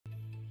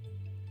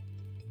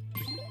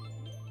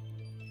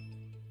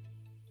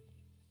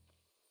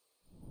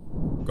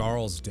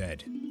Garl's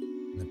dead,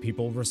 and the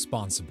people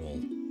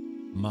responsible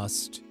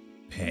must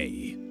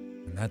pay.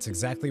 And that's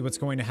exactly what's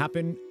going to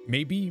happen,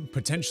 maybe,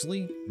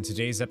 potentially, in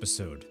today's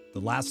episode. The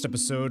last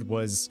episode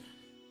was,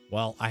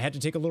 well, I had to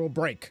take a little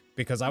break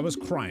because I was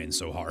crying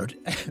so hard.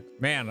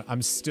 Man,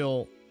 I'm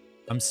still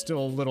a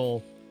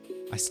little,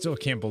 I still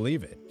can't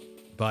believe it.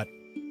 But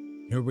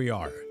here we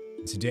are.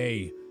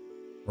 Today,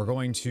 we're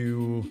going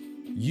to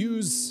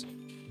use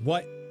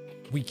what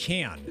we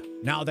can,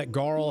 now that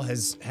Garl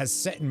has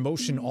set in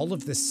motion all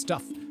of this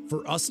stuff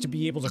for us to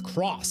be able to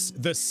cross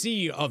the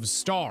Sea of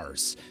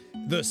Stars.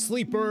 The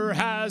sleeper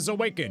has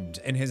awakened,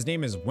 and his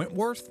name is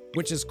Wentworth,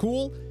 which is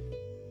cool.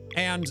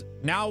 And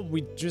now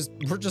we're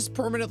just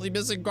permanently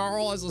missing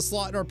Garl as a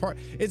slot in our part.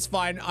 It's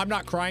fine. I'm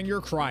not crying.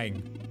 You're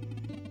crying.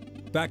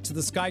 Back to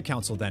the Sky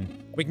Council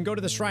then. We can go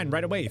to the shrine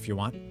right away if you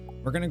want.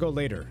 We're gonna go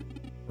later.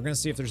 We're gonna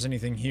see if there's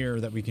anything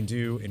here that we can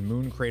do in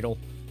Moon Cradle.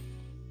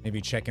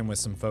 Maybe check in with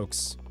some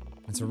folks.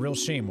 It's a real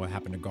shame what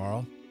happened to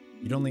Garl.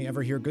 You'd only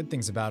ever hear good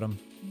things about him.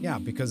 Yeah,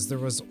 because there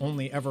was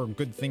only ever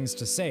good things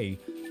to say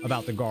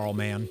about the Garl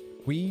man.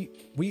 We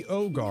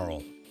owe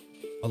Garl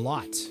a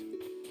lot.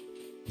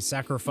 He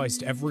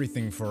sacrificed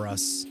everything for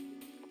us.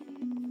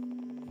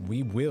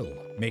 We will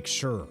make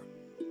sure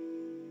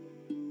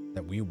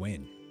that we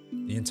win.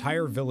 The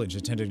entire village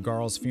attended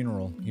Garl's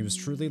funeral. He was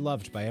truly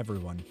loved by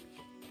everyone.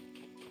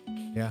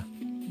 Yeah.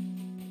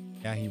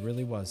 Yeah, he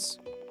really was.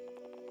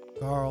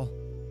 Garl,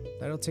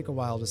 that'll take a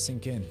while to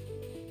sink in.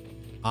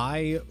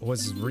 I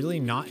was really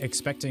not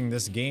expecting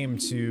this game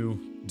to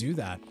do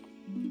that.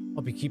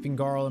 I'll be keeping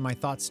Garl in my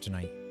thoughts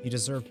tonight. He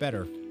deserved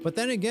better. But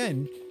then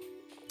again,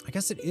 I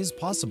guess it is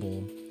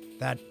possible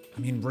that, I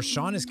mean,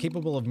 Rashawn is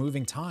capable of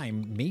moving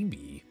time.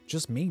 Maybe,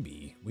 just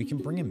maybe, we can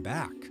bring him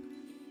back.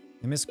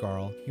 I miss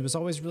Garl. He was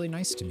always really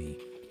nice to me.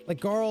 Like,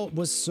 Garl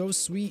was so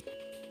sweet.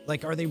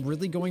 Like, are they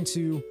really going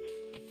to,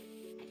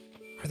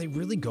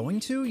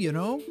 you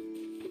know?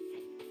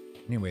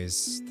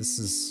 Anyways, this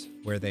is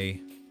where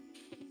we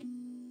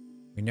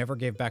never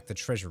gave back the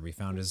treasure we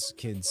found as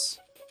kids.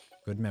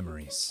 Good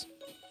memories.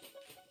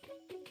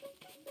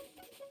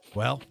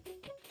 Well,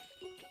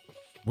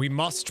 we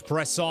must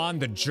press on.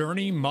 The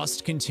journey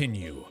must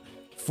continue.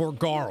 For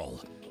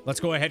Garl, let's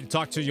go ahead and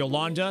talk to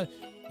Yolanda.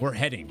 We're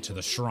heading to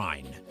the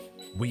shrine.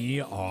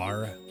 We're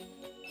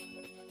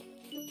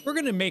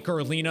gonna make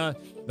Erlina,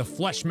 the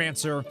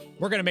Fleshmancer,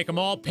 we're gonna make them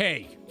all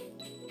pay.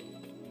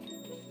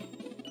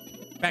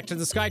 Back to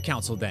the Sky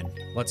Council then.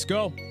 Let's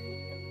go.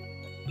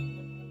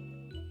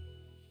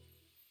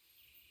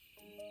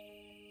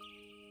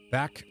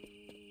 Back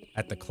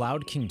at the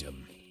Cloud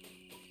Kingdom.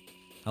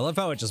 I love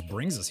how it just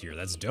brings us here.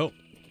 That's dope.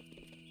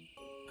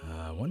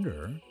 I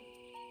wonder...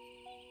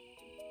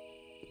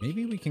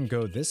 maybe we can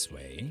go this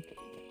way.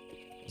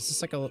 Is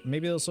this like a...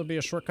 maybe this will be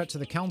a shortcut to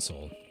the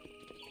council.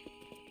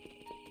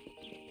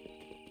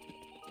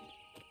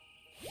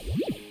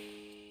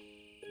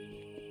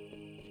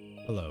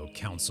 Hello,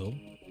 council.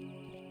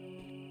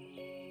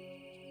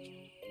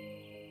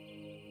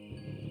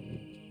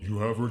 You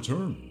have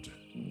returned.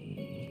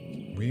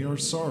 We are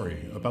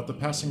sorry about the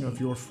passing of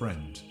your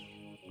friend.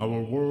 Our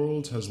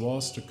world has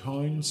lost a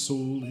kind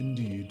soul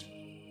indeed.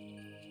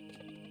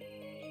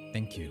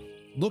 Thank you.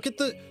 Look at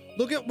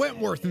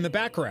Wentworth in the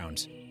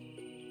background.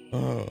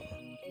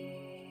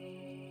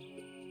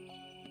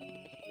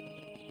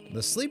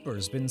 The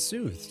sleeper's been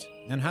soothed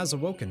and has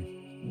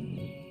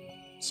awoken.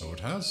 So it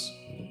has.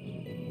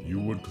 You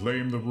would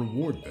claim the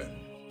reward then?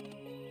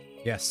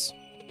 Yes.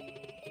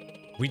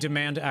 We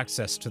demand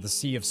access to the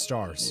Sea of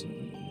Stars.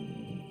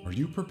 Are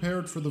you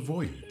prepared for the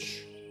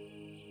voyage?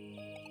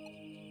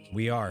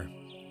 We are.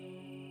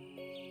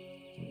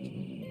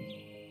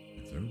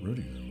 If they're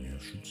ready, then we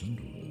should send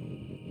them.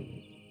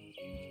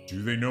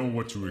 Do they know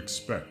what to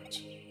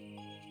expect?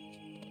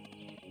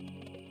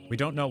 We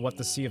don't know what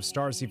the Sea of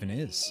Stars even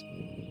is.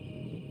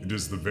 It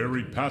is the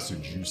very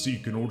passage you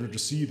seek in order to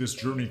see this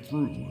journey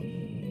through.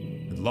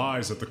 It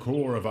lies at the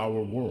core of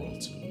our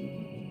world.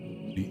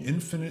 The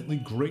infinitely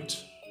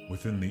great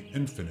within the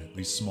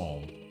infinitely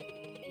small.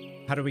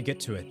 How do we get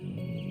to it?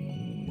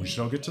 We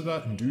shall get to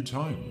that in due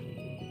time.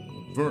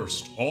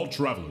 First, all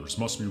travelers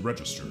must be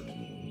registered.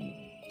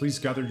 Please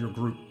gather your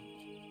group.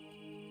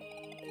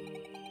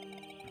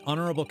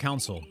 Honorable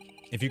Council,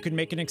 if you could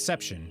make an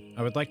exception,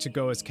 I would like to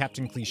go as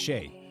Captain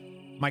Cliché.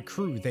 My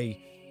crew, they...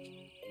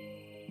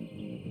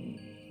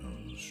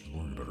 She's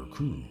worried about her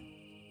crew.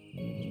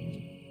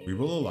 We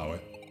will allow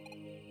it.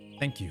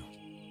 Thank you.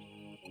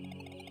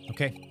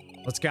 Okay,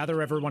 let's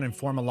gather everyone and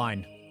form a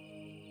line.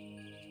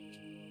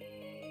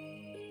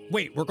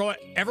 Wait, we're going...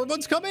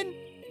 everyone's coming?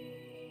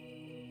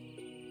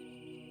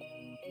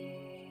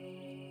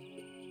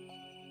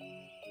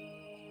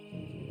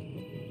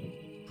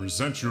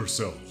 Present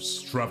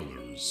yourselves,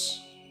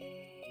 travelers.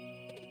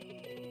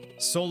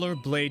 Solar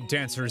Blade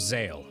Dancer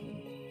Zale.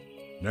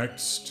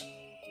 Next.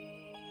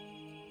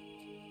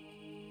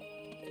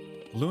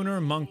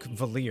 Lunar Monk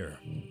Valir.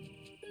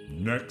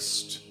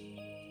 Next.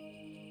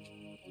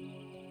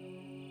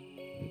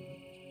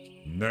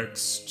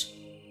 Next.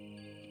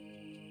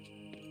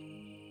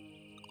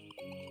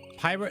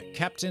 Pirate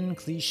Captain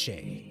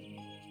Cliché.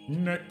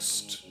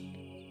 Next.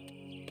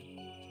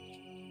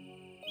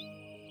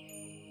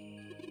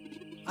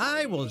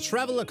 I will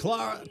travel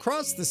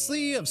across the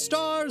sea of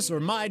stars, or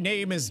my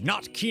name is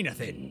not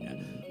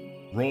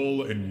Keenathan.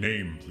 Roll and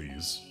name,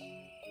 please.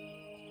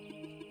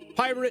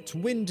 Pirate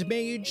Wind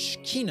Mage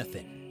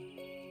Keenathan.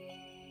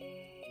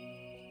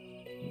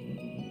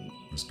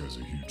 This guy's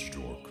a huge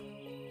dork.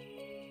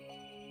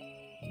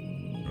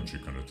 Don't you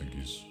kind of think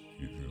he's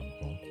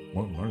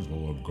well, might as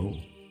well let him go.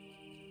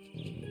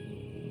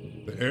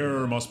 The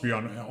error must be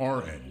on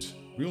our end.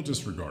 We'll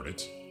disregard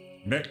it.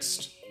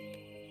 Next.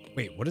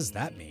 Wait, what does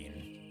that mean?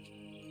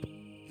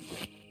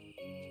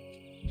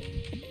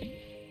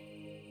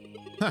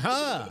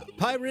 Haha!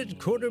 Pirate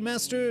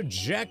Quartermaster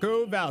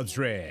Jacko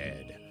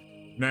Valtred.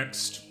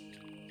 Next.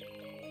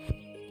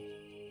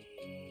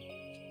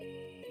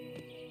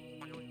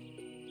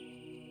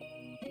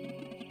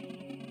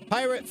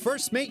 Pirate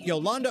First Mate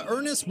Yolanda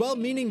Ernest,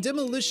 well-meaning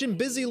demolition,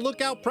 busy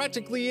lookout,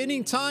 practically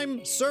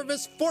anytime,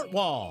 service fort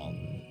wall.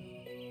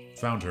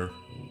 Found her.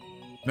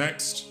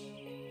 Next.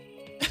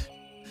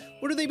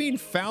 What do they mean,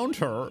 found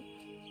her?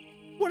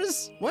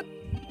 What?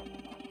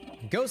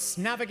 Ghost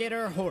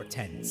Navigator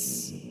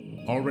Hortense.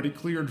 Already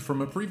cleared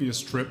from a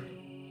previous trip.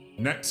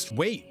 Next.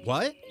 Wait,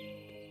 what?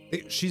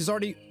 She's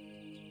already...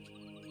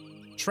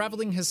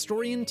 Traveling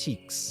Historian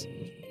Teaks.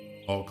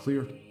 All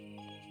clear.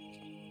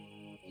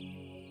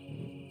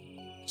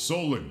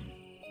 Solon.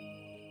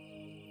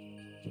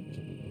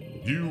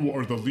 You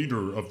are the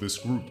leader of this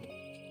group.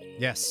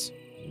 Yes.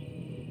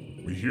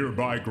 We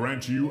hereby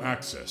grant you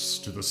access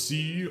to the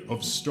Sea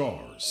of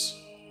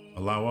Stars.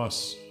 Allow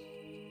us.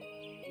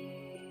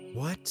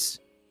 What?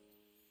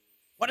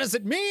 What does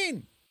it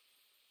mean?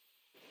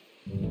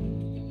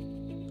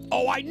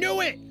 Oh, I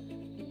knew it!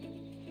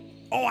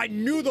 Oh, I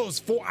knew those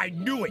four. I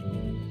knew it.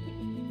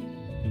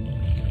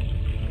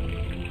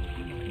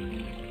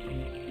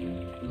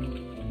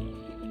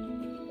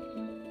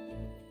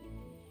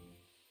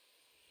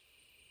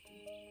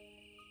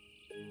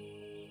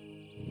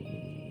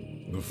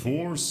 The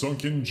four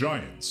sunken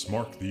giants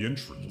mark the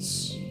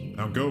entrance.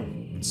 Now go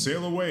and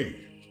sail away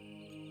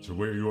to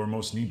where you are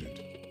most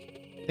needed.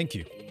 Thank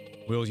you.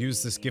 We'll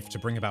use this gift to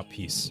bring about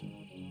peace.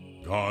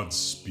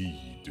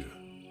 Godspeed.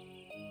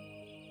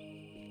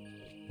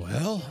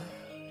 Well,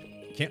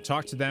 can't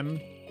talk to them.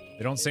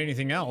 They don't say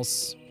anything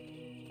else.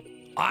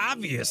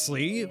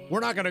 Obviously, we're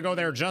not gonna go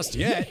there just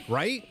yet,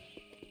 right?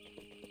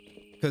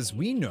 Because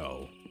we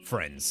know,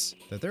 friends,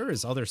 that there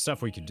is other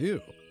stuff we could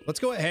do. Let's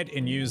go ahead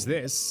and use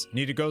this.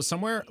 Need to go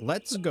somewhere?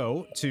 Let's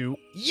go to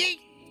Yeet!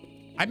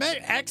 I meant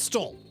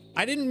Extal.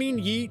 I didn't mean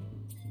Yeet.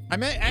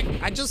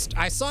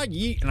 I saw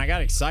Yeet and I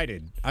got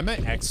excited. I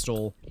meant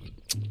Extal.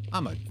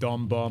 I'm a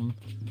dumb bum.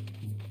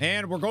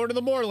 And we're going to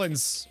the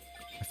Moorlands.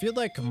 I feel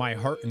like my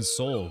heart and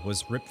soul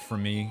was ripped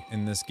from me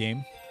in this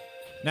game.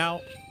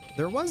 Now,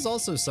 there was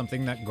also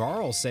something that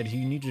Garl said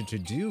he needed to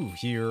do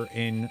here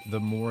in the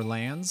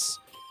Moorlands,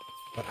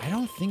 but I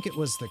don't think it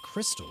was the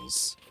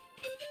crystals.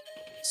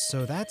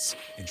 So that's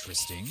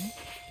interesting.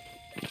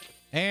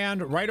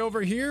 And right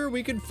over here,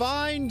 we can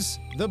find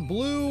the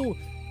blue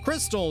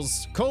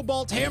crystals.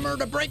 Cobalt hammer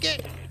to break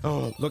it.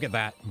 Oh, look at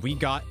that. We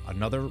got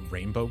another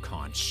rainbow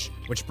conch,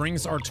 which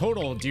brings our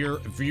total, dear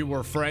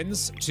viewer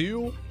friends,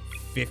 to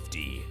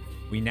 50.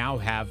 We now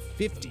have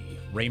 50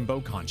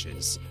 rainbow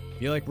conches.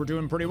 Feel like we're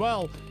doing pretty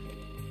well.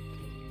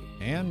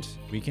 And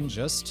we can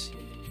just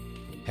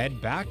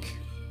head back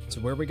to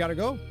where we gotta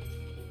go.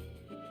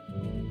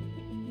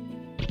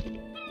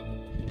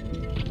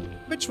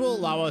 Which will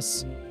allow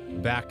us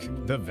back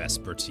the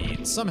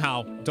Vespertine.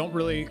 Somehow, don't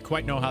really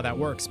quite know how that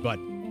works, but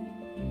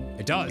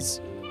it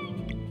does.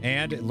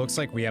 And it looks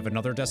like we have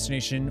another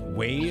destination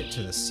way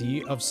to the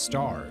Sea of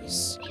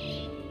Stars.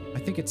 I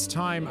think it's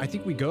time. I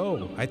think we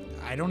go.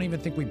 I don't even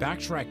think we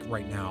backtrack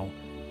right now.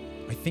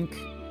 I think...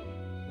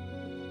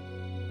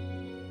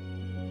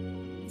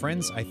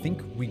 Friends, I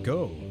think we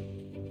go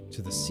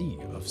to the Sea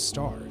of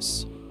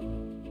Stars.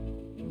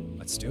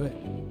 Let's do it.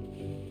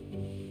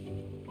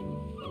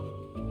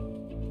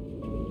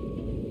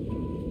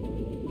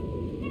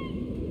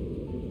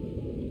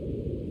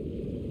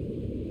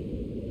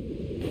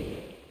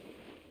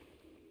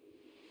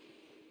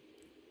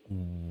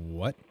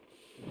 What?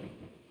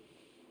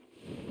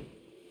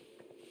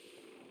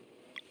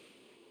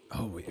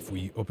 Oh, if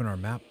we open our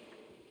map...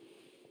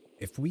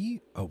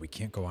 Oh, we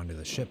can't go onto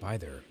the ship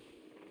either.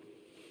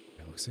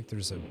 It looks like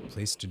there's a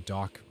place to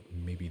dock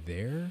maybe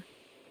there.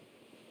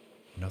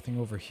 Nothing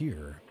over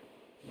here.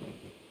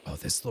 Oh,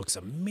 this looks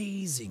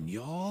amazing,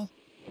 y'all.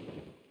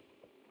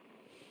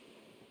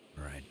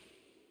 All right.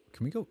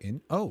 Can we go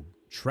in? Oh,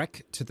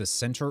 trek to the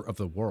center of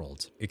the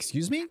world.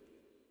 Excuse me?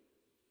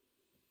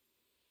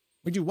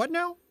 We do what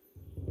now?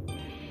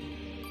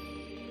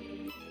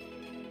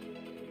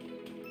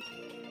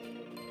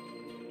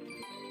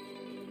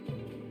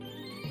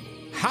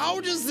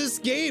 How does this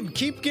game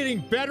keep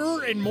getting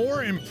better and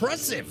more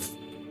impressive?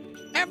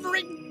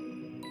 Every...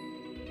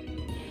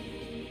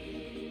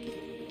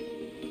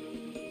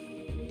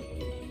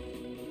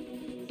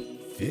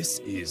 This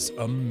is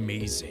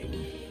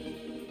amazing.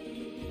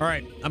 All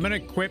right, I'm gonna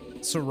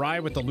equip Serai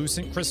with the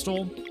Lucent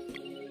Crystal,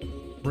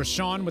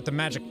 Rashawn with the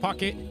Magic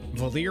Pocket,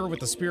 Valir with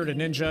the Spirited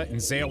Ninja,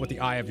 and Zale with the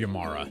Eye of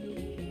Yamara.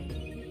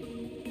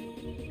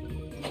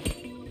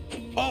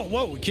 Oh,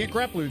 whoa, we can't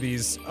grapple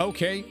these.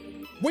 Okay.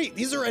 Wait,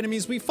 these are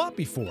enemies we fought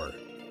before.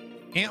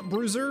 Ant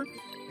Bruiser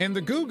and the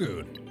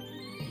Goo-Goo.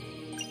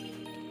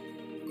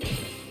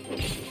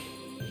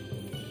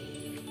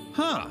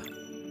 Huh.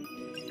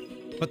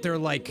 But they're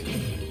like,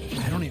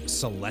 I don't even,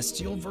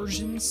 celestial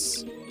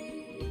versions?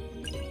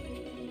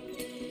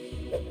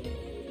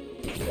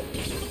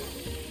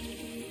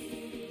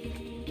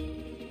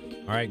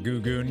 All right,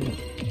 Goo-Goon.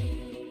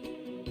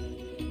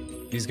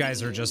 These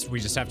guys are just,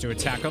 we just have to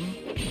attack them.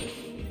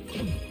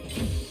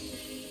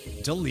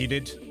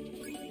 Deleted.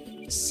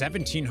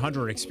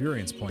 1,700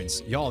 experience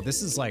points. Y'all,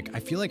 this is like, I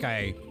feel like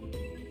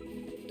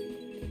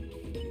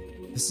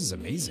this is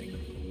amazing.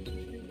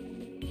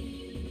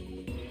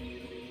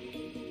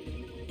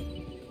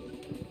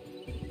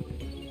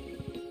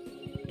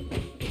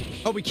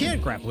 Oh, we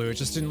can't grapple, it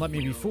just didn't let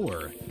me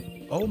before.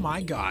 Oh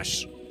my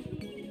gosh.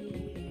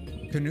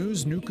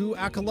 Canoes, Nuku,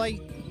 Acolyte,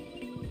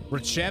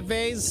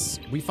 Recheves.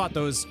 We fought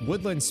those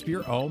Woodland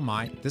Spear. Oh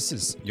my, this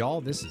is,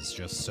 y'all, this is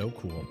just so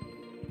cool.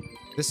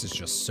 This is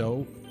just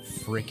so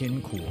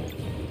freaking cool.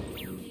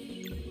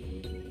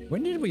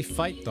 When did we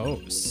fight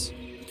those?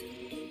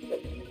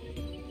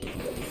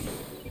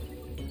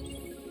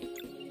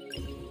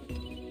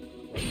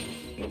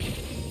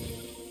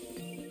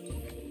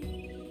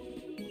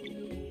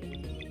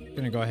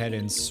 Gonna go ahead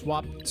and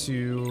swap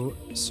to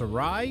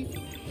Serai.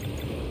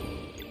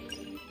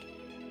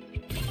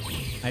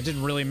 That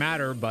didn't really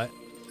matter, but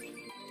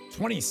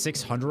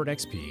 2,600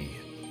 XP.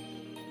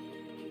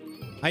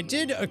 I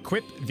did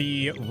equip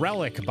the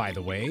relic, by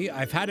the way.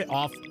 I've had it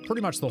off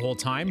pretty much the whole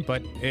time,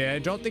 but I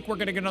don't think we're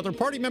getting another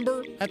party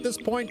member at this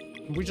point.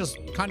 We just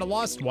kind of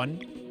lost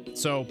one.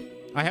 So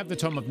I have the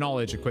Tome of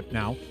Knowledge equipped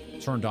now,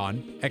 turned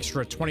on.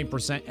 Extra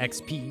 20%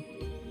 XP.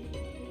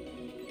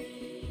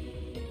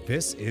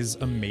 This is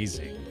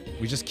amazing.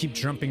 We just keep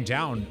jumping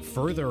down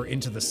further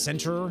into the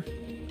center,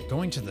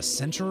 going to the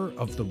center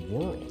of the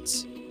world.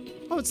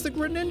 Oh, it's the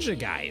Greninja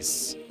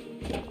guys.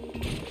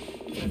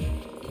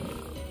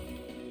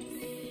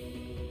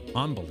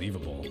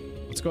 Unbelievable.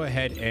 Let's go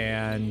ahead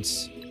and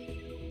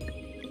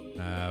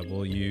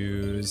we'll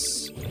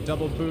use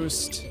double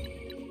boost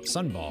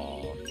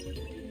Sunball.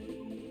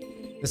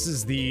 This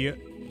is the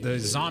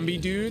zombie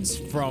dudes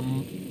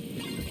from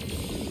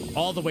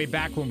all the way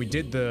back when we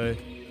did the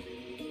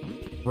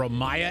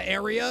Romaya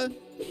area.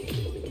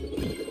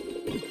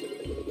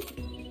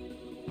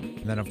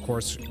 And then, of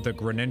course, the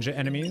Greninja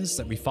enemies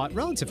that we fought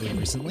relatively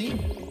recently.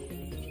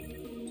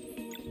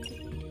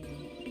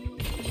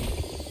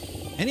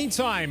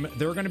 Anytime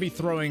they're going to be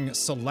throwing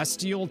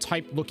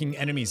celestial-type looking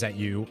enemies at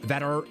you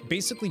that are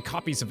basically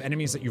copies of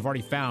enemies that you've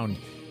already found,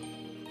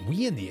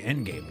 we in the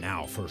endgame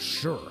now, for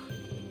sure.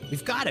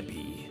 We've got to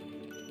be.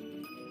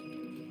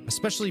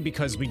 Especially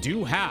because we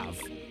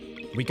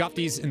got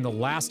these in the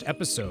last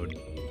episode.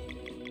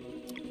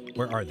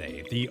 Where are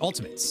they? The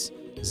ultimates.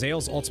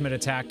 Zale's ultimate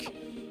attack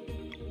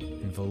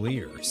and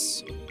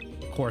Valir's.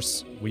 Of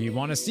course, we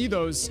want to see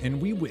those,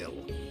 and we will.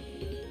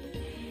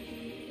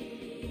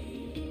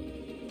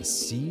 The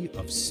Sea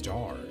of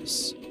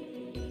Stars.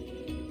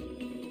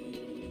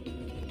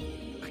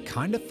 I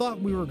kind of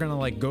thought we were gonna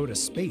like go to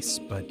space,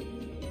 but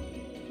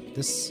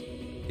this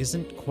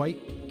isn't quite.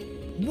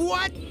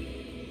 What?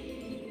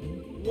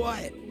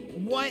 What?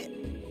 What?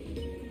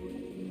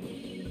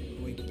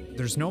 Wait,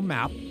 there's no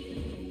map.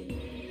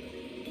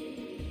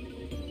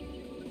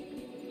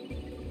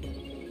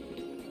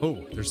 Oh,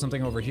 there's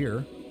something over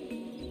here.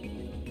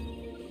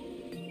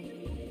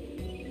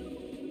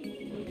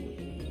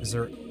 Is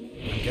there?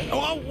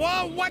 Oh,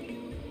 whoa, what?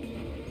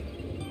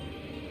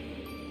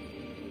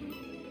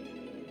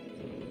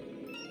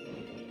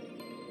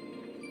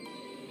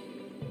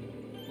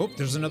 Oh,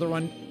 there's another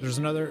one. There's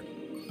another.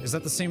 Is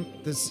that the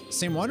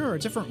same one or a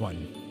different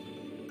one?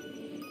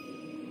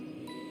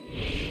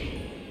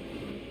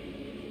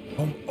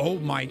 Oh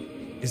my,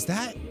 is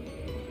that?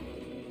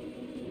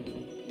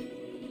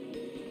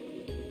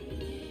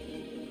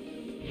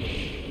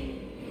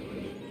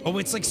 Oh,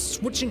 it's like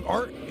switching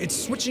art. It's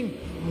switching.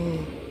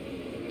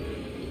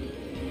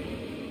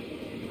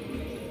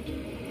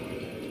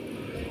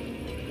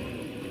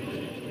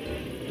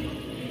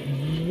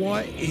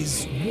 What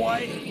is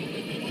what?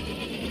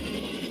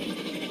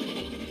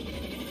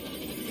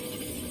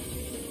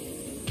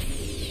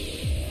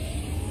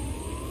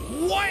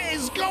 What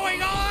is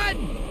going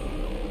on?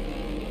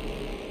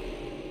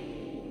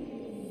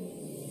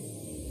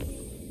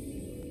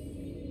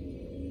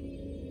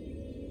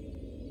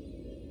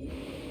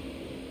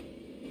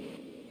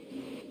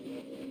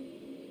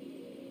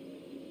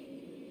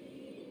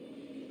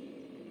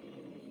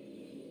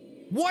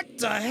 What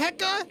the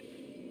hecka?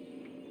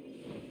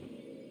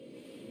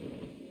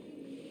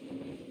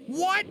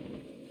 What?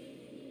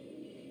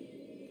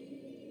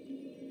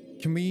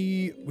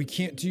 We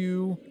can't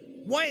do,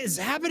 what is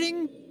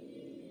happening?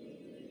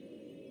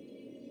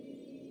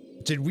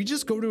 Did we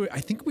just go to, I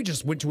think we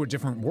just went to a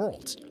different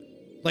world.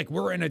 Like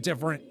we're in a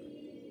different,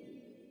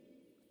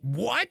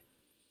 what?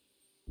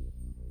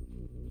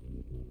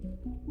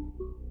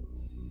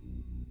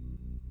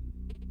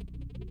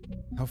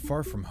 How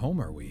far from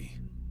home are we?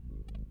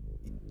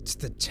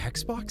 Did the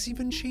text box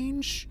even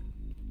change?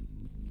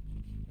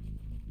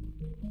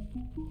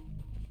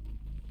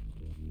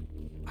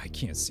 I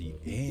can't see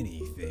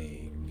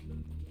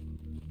anything.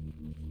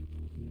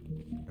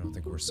 I don't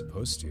think we're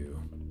supposed to.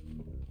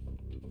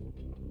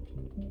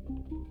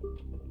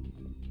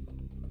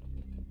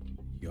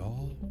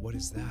 Y'all, what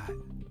is that?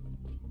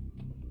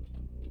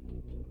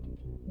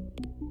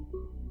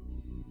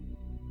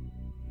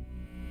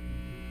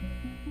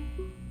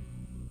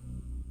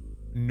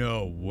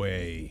 No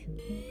way.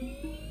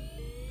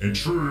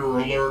 Intruder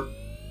alert.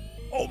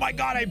 Oh my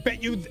god, I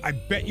bet you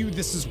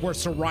this is where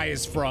Serai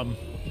is from.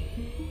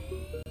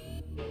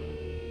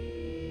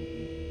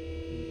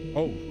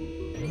 Oh,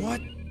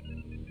 what?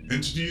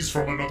 Entities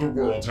from another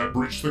world have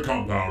breached the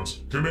compound,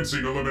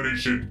 commencing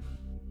elimination.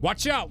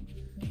 Watch out!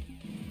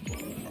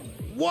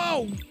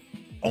 Whoa!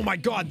 Oh my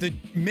god, the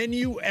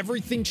menu,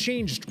 everything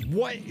changed.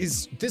 What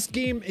is, this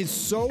game is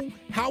so,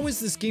 how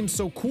is this game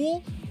so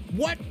cool?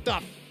 What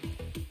the?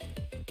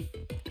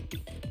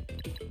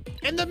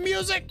 And the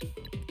music!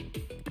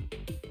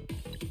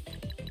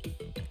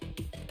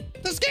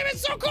 This game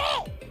is so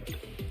cool!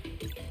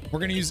 We're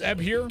gonna use Ebb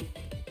here.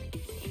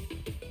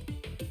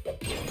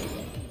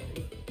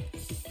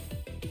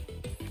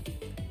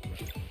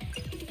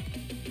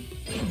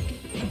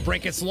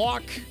 Break its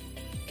lock.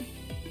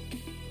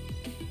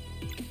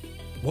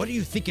 What do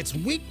you think it's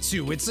weak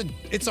to? It's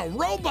a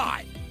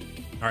robot.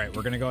 All right,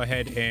 we're gonna go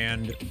ahead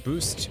and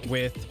boost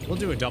with, we'll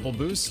do a double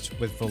boost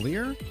with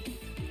Valier.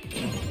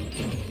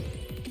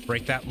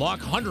 Break that lock,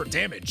 100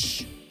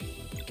 damage.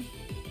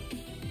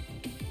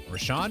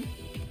 Rashawn,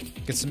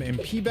 get some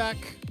MP back.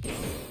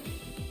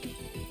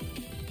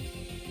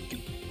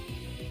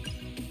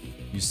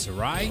 Use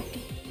Serai.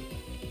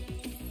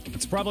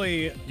 It's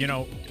probably, you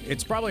know,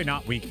 it's probably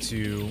not weak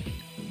to,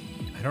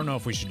 I don't know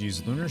if we should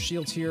use Lunar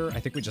Shield here. I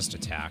think we just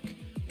attack.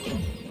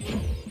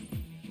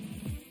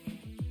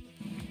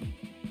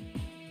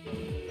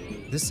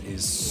 This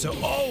is so,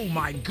 oh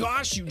my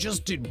gosh, you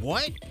just did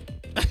what?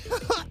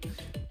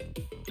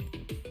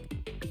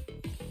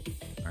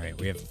 All right,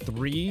 we have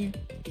 3.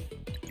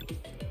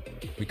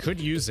 We could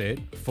use it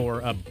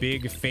for a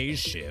big phase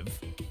shiv,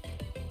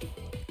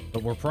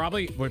 but we're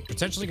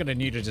potentially gonna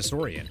need a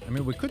disorient. I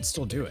mean, we could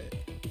still do it.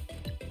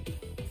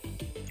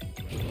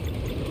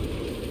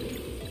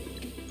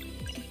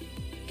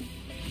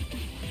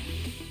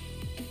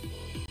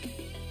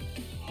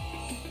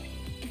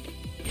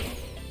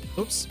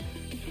 Oops.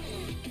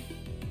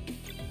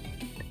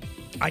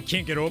 I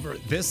can't get over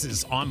it. This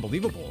is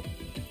unbelievable.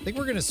 I think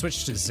we're going to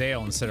switch to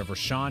Zale instead of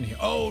Rashawn here.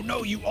 Oh,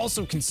 no, you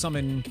also can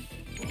summon...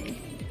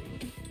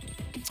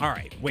 All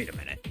right, wait a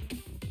minute.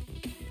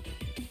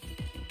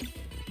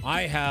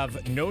 I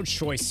have no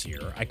choice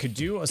here. I could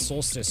do a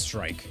Solstice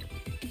Strike.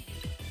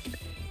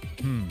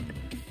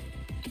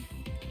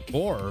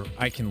 Or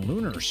I can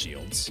Lunar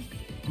Shields.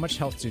 How much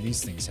health do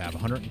these things have?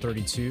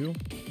 132?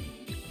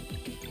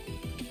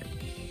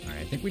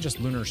 I think we just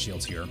Lunar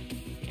Shields here.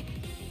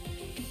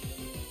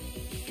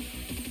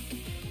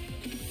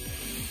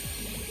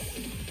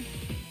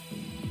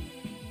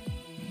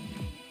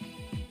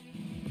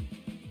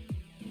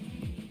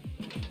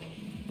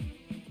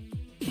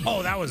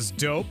 Oh, that was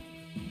dope.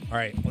 All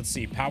right, let's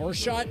see. Power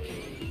shot.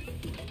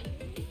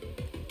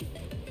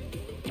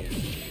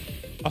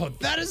 Oh,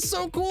 that is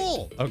so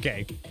cool.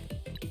 Okay.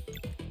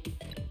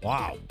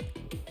 Wow.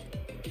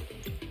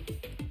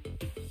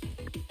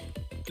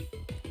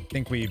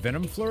 Think we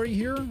Venom Flurry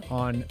here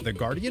on the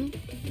Guardian?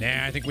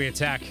 Nah, I think we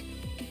attack.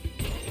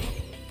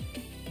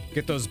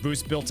 Get those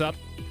boosts built up.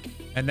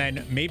 And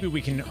then maybe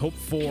we can hope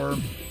for... All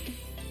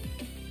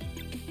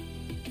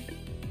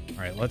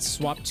right, let's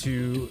swap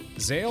to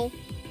Zale.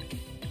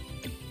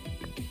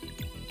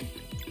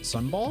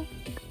 Sunball?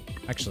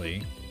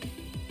 Actually,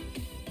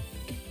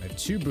 I have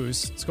 2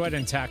 boosts. Let's go ahead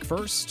and attack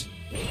first.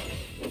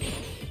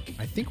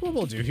 I think what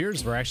we'll do here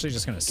is we're actually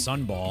just going to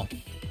Sunball.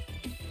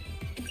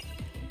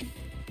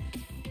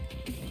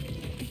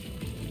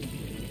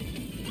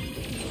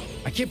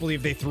 I can't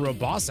believe they threw a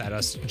boss at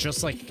us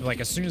just like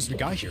as soon as we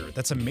got here.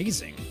 That's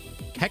amazing.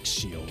 Hex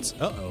shields.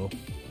 Uh-oh.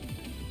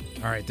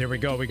 All right, there we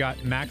go. We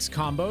got max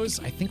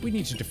combos. I think we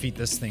need to defeat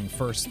this thing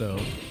first, though.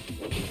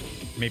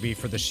 Maybe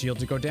for the shield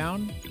to go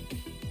down.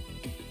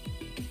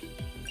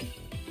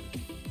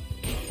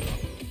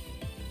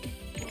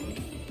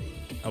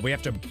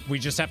 We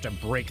just have to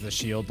break the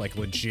shield, like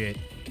legit.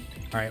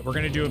 All right, we're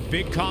gonna do a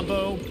big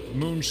combo,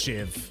 Moon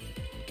Shiv.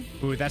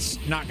 Ooh, that's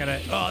not gonna,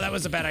 oh, that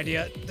was a bad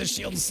idea. The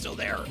shield's still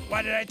there.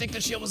 Why did I think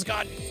the shield was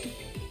gone?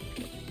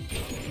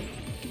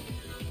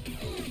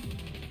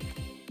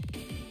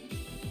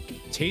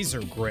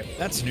 Taser grip,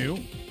 that's new.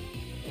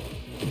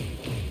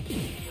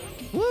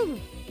 Woo!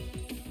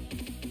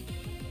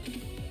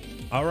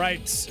 All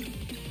right,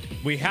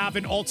 we have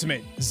an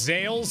ultimate.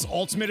 Zale's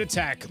ultimate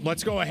attack.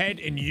 Let's go ahead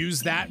and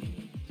use that.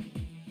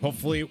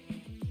 Hopefully,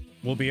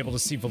 we'll be able to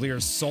see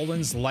Valir's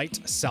Solon's light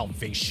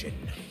salvation.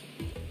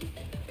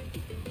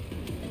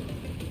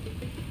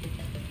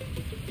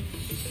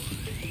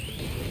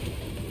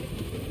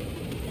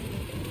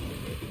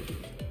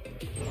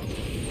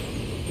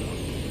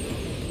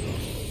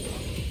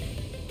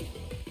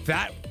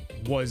 That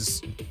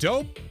was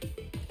dope.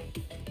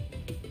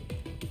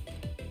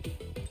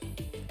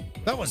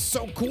 That was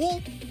so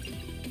cool.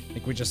 I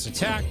think we just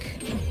attack.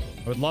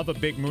 I would love a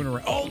big moon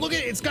around. Oh, look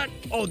at it. It's got,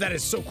 oh, that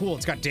is so cool.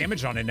 It's got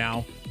damage on it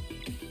now.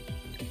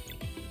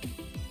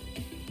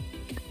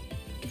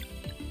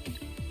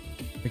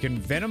 We can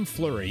Venom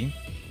Flurry,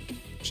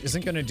 which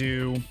isn't going to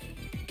do,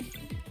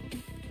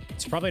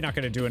 it's probably not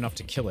going to do enough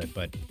to kill it,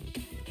 but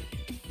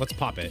let's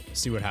pop it,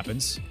 see what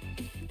happens.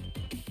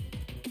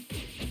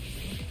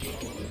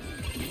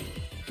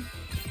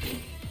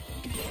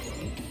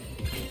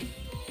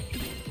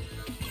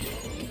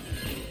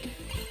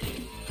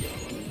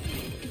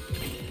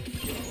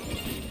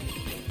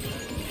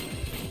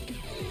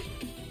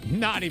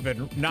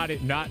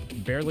 Not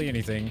barely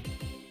anything.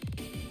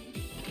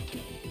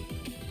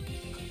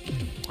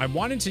 I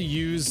wanted to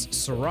use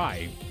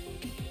Serai.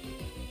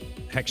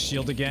 Hex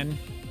Shield again.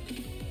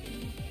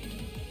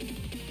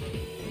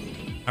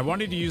 I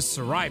wanted to use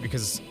Serai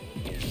because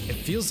it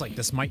feels like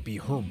this might be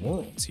her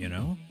world, you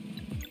know?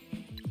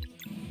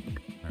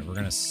 Alright, we're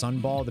gonna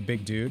Sunball the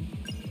big dude.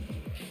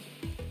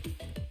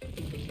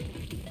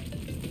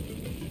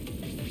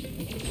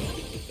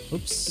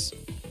 Oops.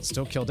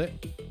 Still killed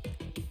it.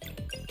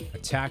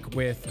 Attack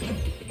with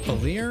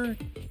Valir.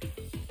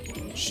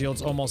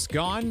 Shield's almost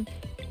gone.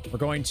 We're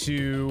going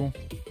to...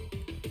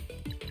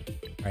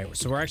 Alright,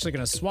 so we're actually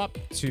going to swap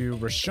to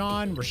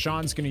Rashawn.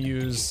 Rashawn's going to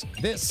use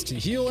this to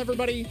heal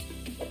everybody.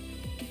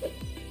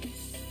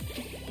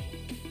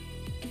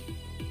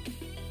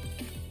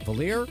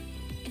 Valir.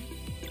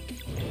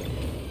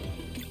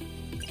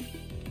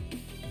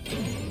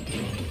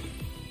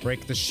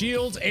 Break the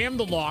shield and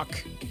the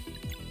lock.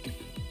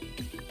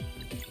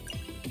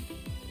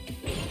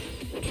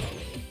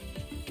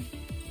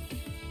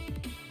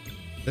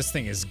 This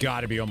thing has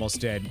got to be almost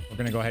dead. We're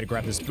going to go ahead and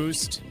grab this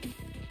boost.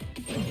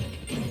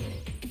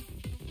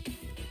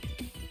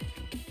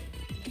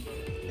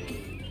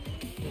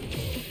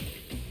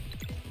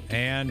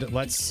 And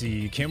let's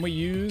see. Can we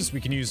use...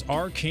 We can use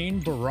Arcane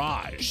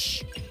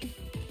Barrage.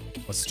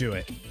 Let's do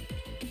it.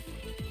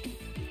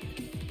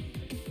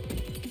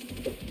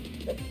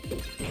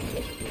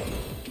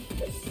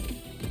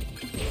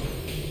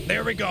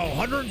 There we go.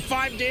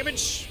 105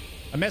 damage.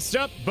 I messed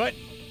up, but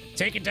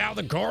taking down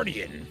the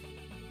Guardian.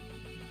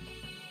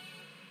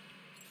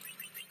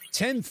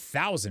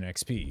 10,000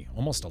 XP,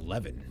 almost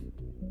 11.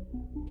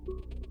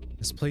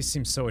 This place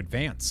seems so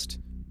advanced.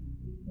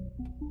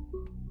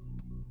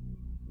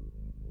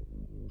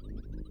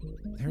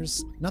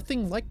 There's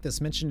nothing like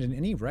this mentioned in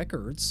any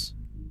records.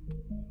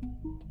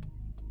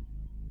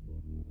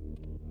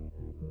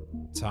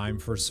 Time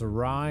for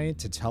Serai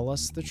to tell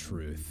us the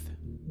truth.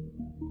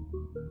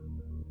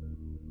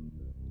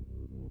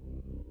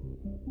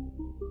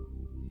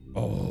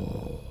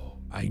 Oh,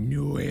 I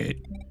knew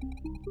it.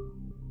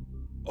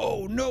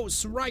 Oh no,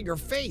 Serai, your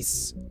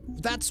face!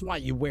 That's why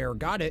you wear.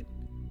 Got it.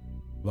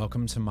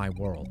 Welcome to my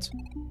world.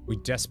 We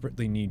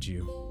desperately need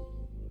you.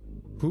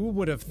 Who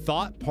would have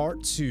thought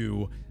part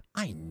 2?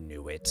 I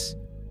knew it.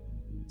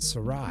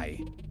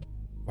 Serai,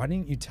 why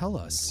didn't you tell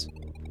us?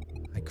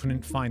 I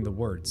couldn't find the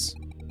words.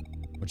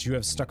 Would you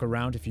have stuck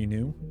around if you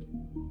knew?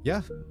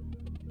 Yeah,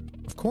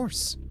 of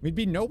course. We'd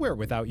be nowhere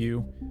without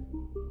you.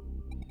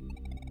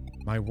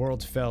 My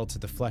world fell to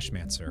the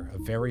Fleshmancer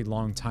a very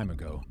long time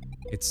ago.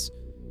 It's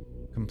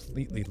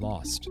completely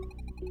lost.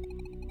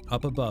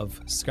 Up above,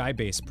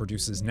 Skybase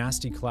produces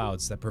nasty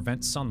clouds that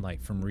prevent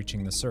sunlight from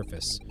reaching the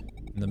surface.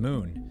 And the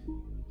moon,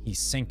 he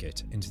sank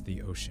it into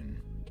the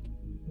ocean.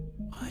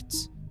 What?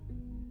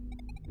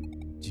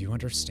 Do you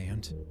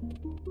understand?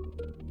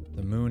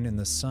 The moon and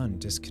the sun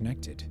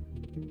disconnected.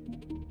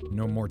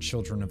 No more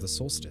children of the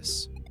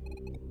solstice.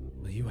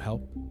 Will you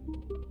help?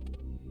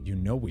 You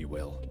know we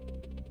will.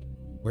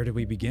 Where do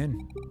we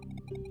begin?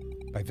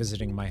 By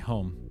visiting my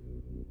home.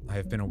 I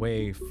have been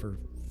away for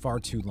far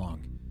too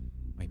long.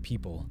 My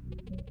people,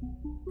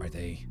 are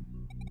they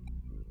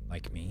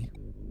like me?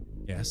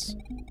 Yes.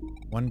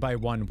 One by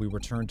one, we were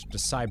turned into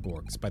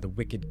cyborgs by the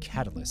wicked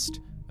Catalyst,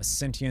 a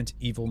sentient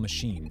evil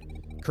machine.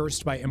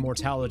 Cursed by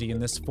immortality in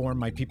this form,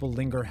 my people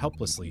linger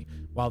helplessly,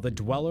 while the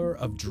Dweller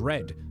of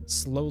Dread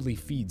slowly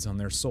feeds on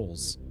their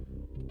souls.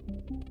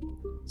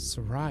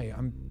 Serai,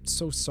 I'm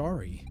so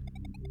sorry.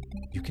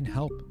 You can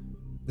help.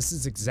 This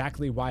is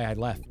exactly why I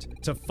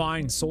left. To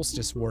find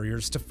Solstice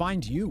Warriors, to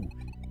find you.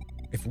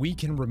 If we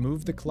can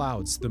remove the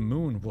clouds, the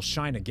moon will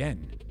shine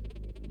again.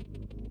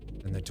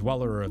 And the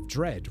Dweller of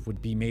Dread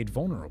would be made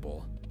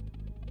vulnerable.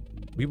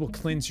 We will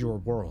cleanse your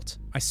world.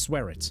 I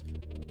swear it.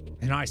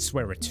 And I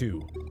swear it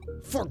too.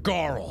 For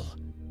Garl!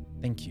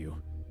 Thank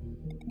you.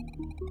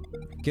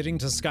 Getting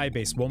to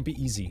Skybase won't be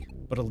easy,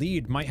 but a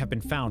lead might have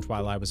been found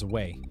while I was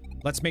away.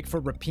 Let's make for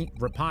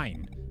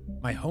Rapine,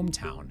 my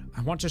hometown.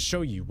 I want to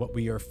show you what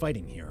we are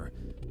fighting here.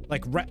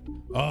 Like,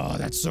 oh,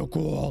 that's so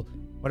cool.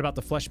 What about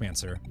the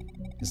Fleshmancer?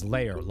 His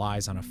lair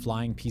lies on a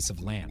flying piece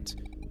of land.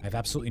 I have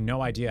absolutely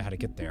no idea how to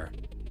get there.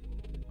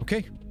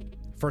 Okay,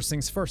 first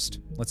things first.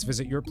 Let's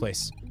visit your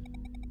place.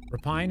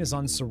 Rapine is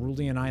on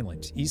Cerulean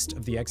Island, east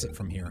of the exit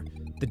from here.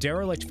 The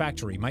derelict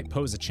factory might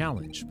pose a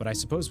challenge, but I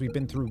suppose we've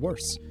been through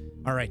worse.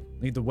 All right,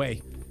 lead the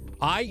way.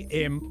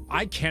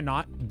 I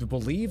cannot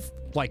believe,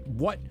 like,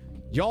 what?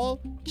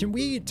 Y'all, can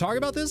we talk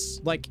about this?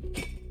 Like,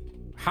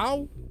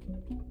 how?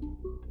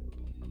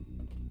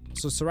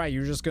 So, Serai,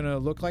 you're just gonna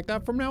look like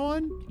that from now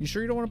on? You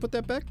sure you don't want to put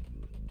that back?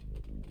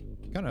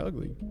 Kind of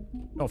ugly.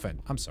 No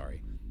offense, I'm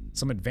sorry.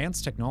 Some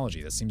advanced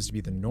technology that seems to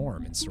be the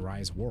norm in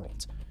Serai's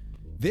world.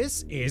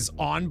 This is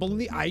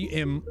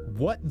unbelievable.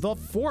 What the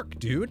fork,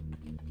 dude?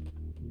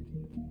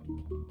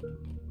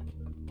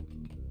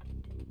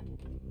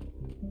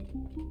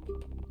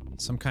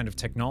 Some kind of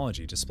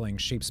technology displaying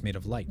shapes made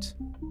of light.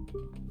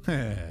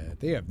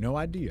 They have no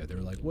idea.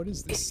 They're like, what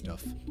is this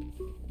stuff?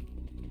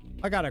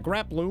 I got a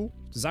grapploo.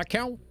 Does that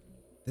count?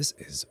 This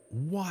is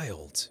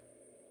wild.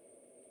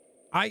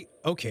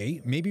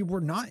 Okay, maybe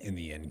we're not in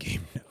the end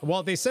game.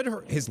 Well, they said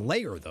his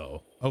lair,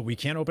 though. Oh, we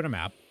can't open a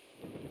map.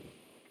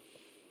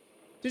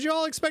 Did you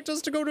all expect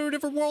us to go to a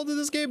different world in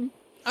this game?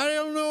 I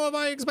don't know if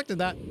I expected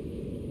that.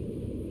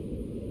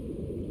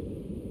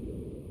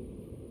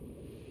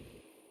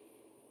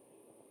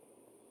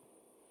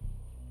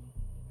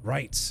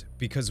 Right,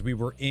 because we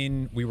were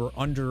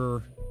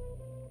under...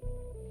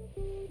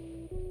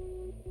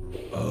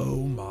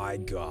 Oh my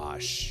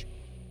gosh.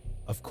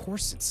 Of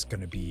course it's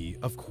gonna be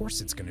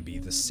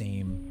the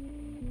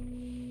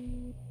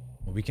same.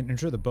 Well, we can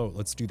enter the boat.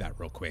 Let's do that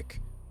real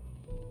quick.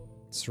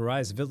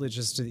 Serai's village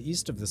is to the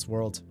east of this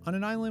world, on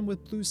an island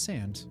with blue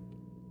sand.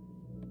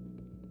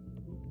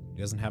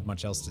 He doesn't have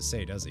much else to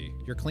say, does he?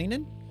 You're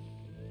cleaning?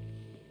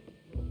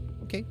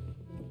 Okay.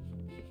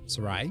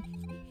 Serai,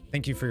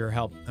 thank you for your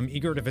help. I'm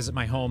eager to visit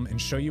my home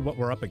and show you what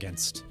we're up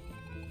against.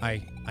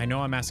 I know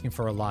I'm asking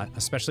for a lot,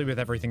 especially with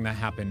everything that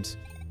happened.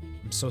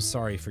 I'm so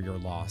sorry for your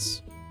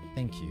loss.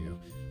 Thank you.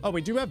 Oh,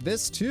 we do have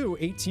this too.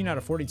 18 out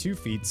of 42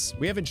 feats.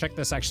 We haven't checked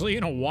this actually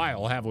in a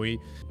while, have we?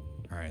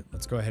 All right,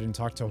 let's go ahead and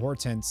talk to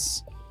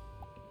Hortense.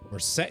 We're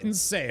setting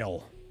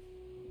sail.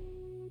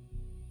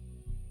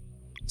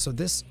 So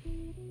this...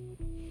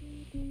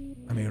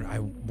 I mean, I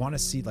want to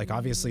see, like,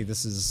 obviously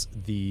this is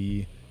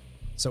the...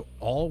 So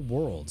all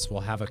worlds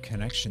will have a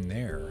connection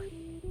there.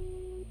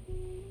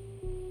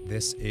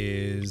 This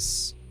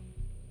is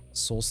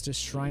Solstice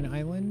Shrine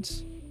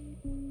Island.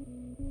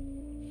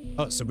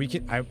 Oh, so we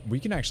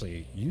can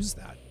actually use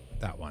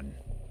that one.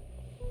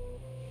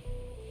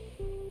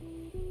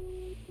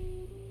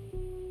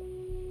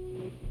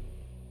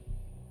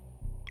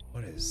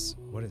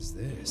 What is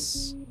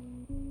this?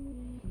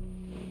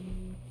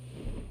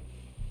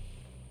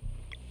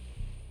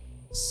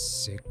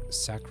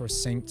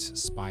 Sacrosanct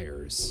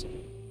Spires.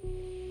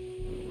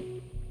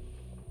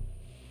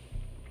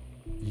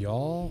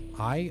 Y'all,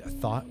 I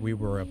thought we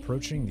were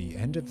approaching the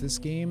end of this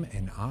game,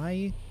 and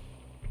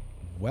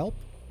welp,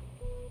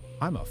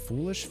 I'm a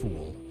foolish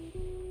fool.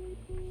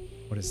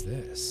 What is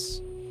this?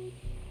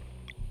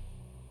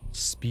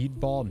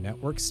 Speedball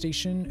network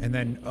station? And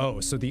then, oh,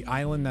 so the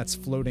island that's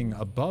floating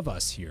above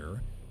us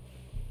here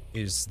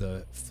is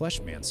the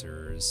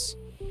Fleshmancer's.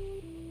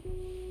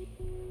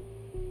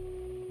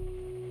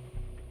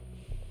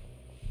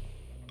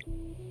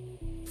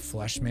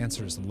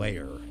 Fleshmancer's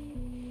lair.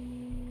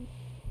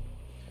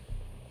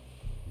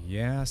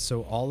 Yeah,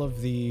 so all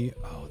of the...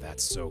 Oh,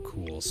 that's so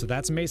cool. So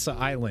that's Mesa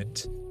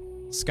Island.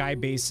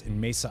 Skybase and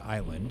Mesa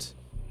Island.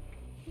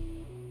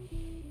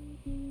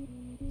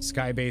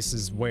 Skybase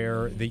is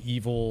where the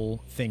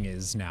evil thing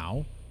is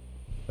now.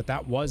 But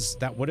that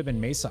would have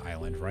been Mesa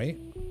Island, right?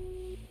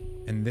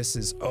 And this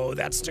is... Oh,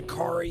 that's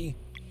Takari.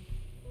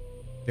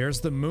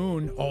 There's the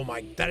moon. Oh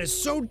my... That is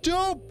so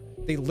dope!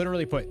 They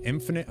literally put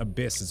Infinite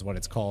Abyss is what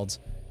it's called.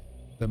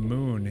 The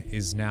moon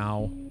is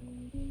now...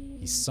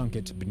 He sunk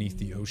it beneath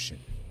the ocean.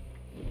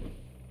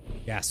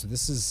 Yeah, so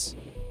this is...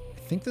 I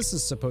think this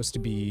is supposed to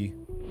be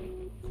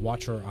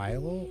Quattro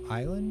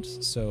Island,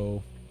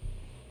 so...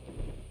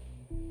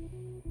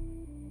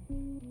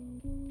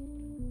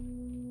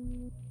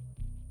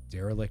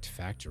 Derelict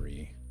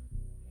Factory.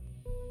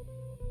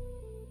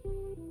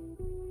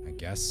 I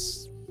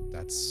guess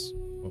that's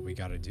what we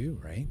gotta do,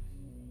 right?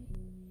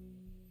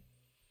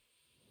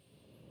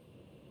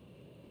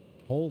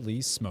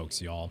 Holy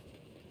smokes, y'all.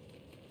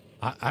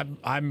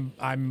 I'm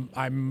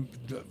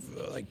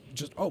like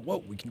just, oh,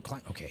 whoa, we can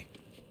climb. Okay.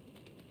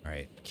 All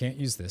right. Can't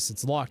use this.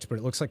 It's locked, but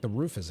it looks like the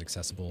roof is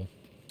accessible.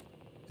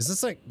 Is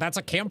this like, that's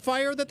a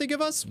campfire that they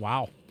give us?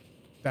 Wow.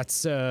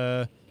 That's,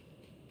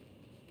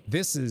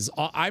 this is,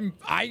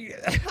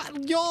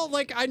 y'all,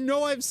 like, I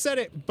know I've said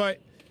it, but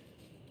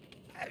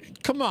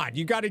come on,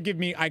 you got to give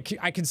me, I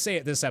can say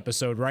it this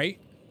episode, right?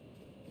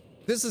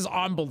 This is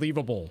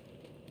unbelievable.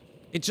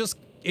 It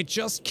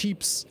just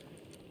keeps,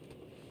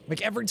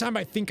 like, every time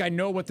I think I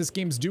know what this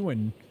game's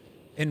doing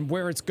and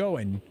where it's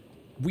going,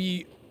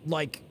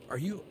 like, are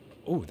you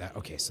Oh, that,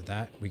 okay, so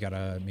that, we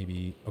gotta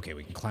maybe, okay,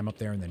 we can climb up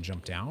there and then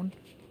jump down.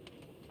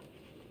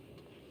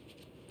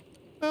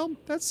 Well,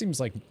 that seems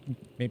like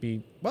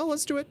maybe, well,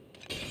 let's do it.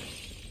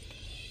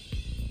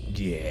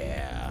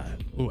 Yeah.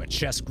 Ooh, a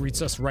chest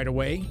greets us right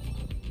away.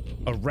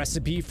 A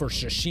recipe for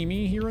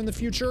sashimi here in the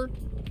future.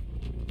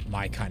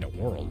 My kind of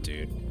world,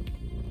 dude.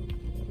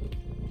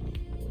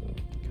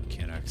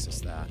 Can't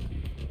access that.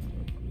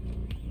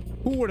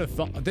 Who would have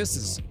thought? This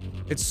is,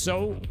 it's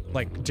so,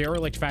 like,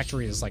 Derelict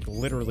Factory is like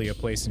literally a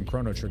place in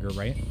Chrono Trigger,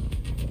 right?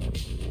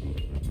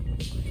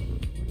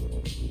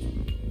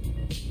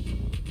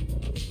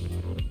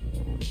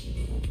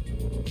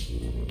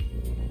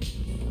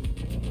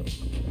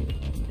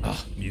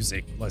 Ah,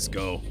 music, let's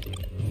go.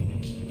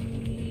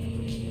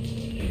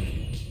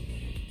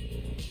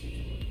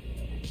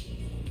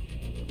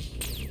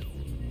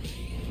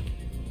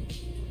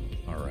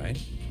 All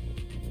right.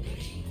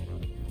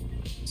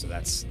 So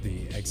that's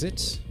the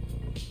exit.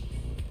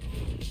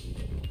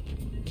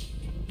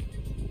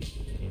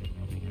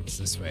 It's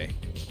this way.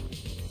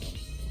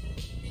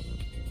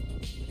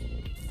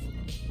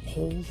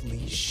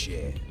 Holy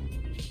shit.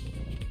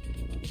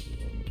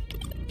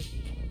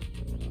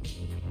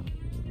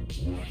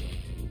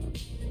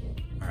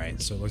 All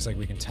right, so it looks like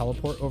we can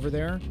teleport over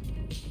there.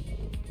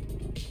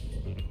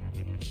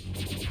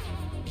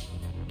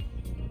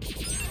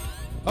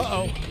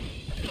 Uh-oh.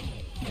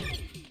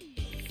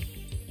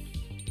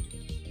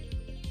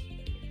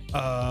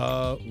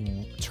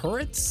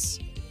 Turrets?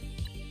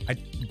 I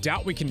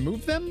doubt we can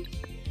move them.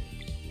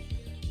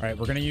 All right,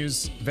 we're gonna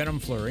use Venom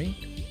Flurry.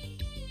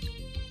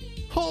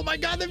 Oh my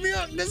god,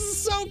 this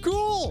is so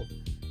cool!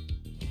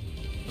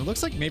 It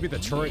looks like maybe the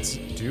turrets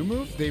do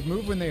move. They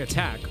move when they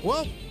attack.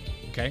 Whoa!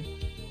 Okay.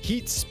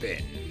 Heat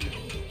Spin.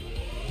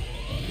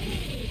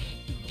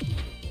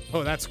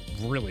 Oh, that's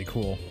really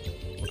cool.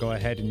 We'll go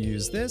ahead and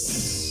use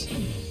this.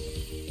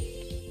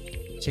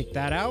 Take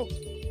that out.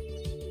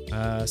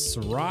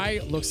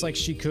 Serai looks like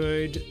she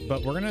could,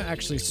 but we're gonna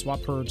actually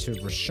swap her to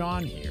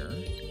Rashawn here.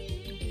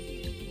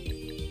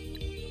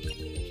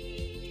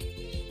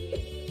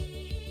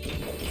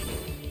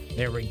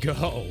 There we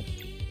go.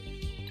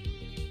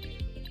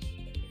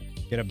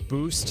 Get a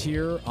boost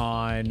here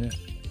on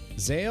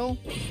Zale.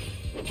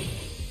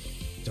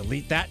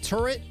 Delete that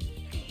turret.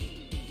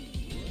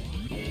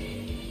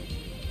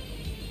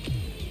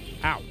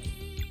 Ow.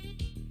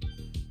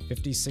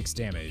 56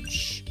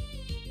 damage.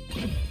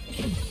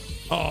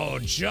 Oh,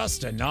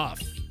 just enough.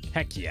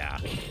 Heck yeah.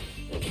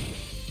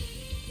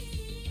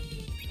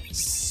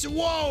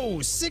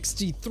 Whoa,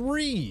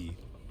 63.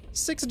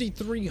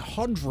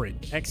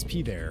 6,300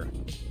 XP there.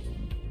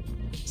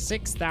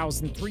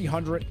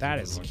 6,300. That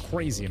is a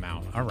crazy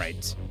amount. All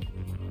right.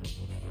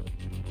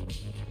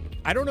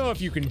 I don't know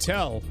if you can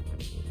tell,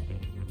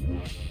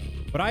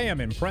 but I am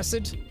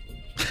impressed.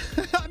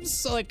 I'm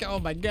so like, oh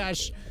my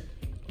gosh.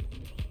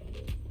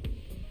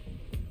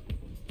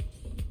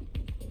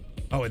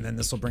 Oh, and then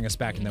this will bring us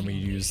back, and then we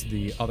use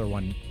the other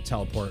one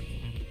teleport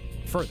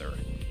further.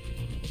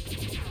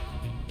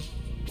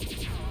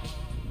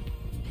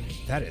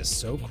 That is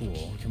so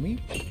cool. Can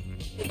we?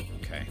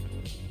 Okay.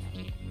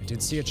 I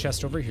did see a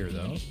chest over here,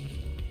 though,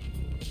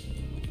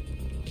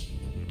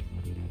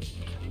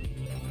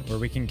 where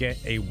we can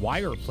get a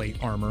wire plate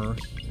armor.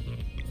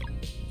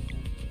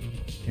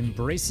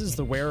 Embraces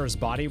the wearer's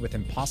body with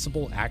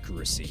impossible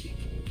accuracy.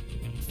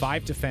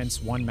 5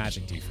 defense, 1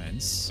 magic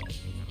defense.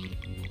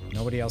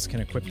 Nobody else can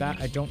equip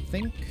that, I don't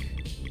think.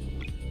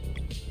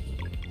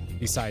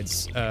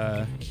 Besides,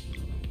 yeah,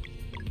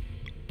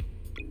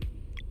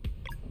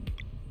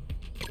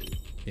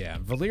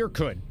 Valir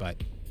could, but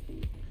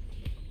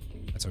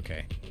that's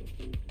okay.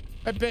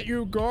 I bet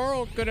you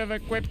Gorl could have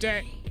equipped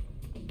it.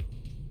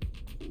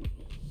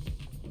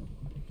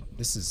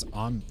 This is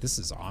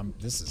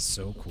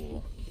so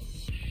cool.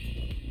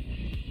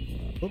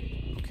 Oop,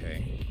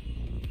 okay.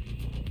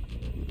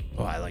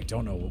 Oh, I like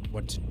don't know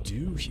what to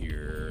do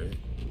here.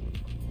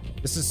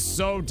 This is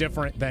so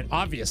different than,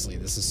 obviously,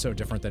 this is so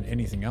different than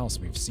anything else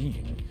we've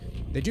seen.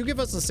 They do give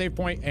us a save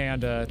point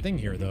and a thing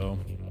here, though.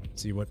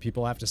 See what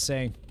people have to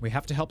say. We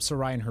have to help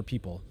Serai and her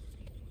people.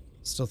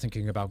 Still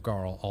thinking about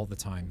Garl all the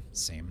time.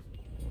 Same.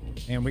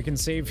 And we can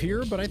save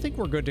here, but I think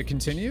we're good to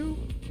continue.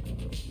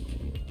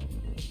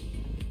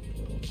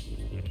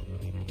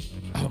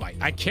 Oh my,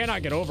 I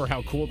cannot get over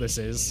how cool this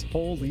is.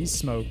 Holy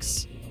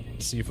smokes.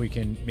 Let's see if we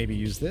can maybe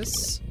use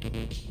this.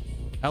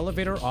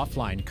 Elevator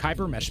offline.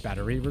 Kyber mesh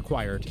battery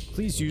required.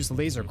 Please use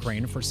laser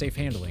crane for safe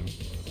handling.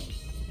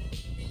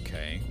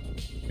 Okay.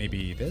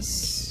 Maybe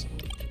this.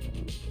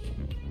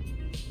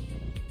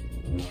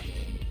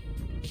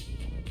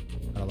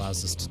 That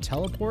allows us to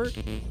teleport.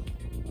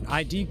 An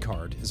ID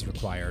card is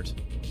required.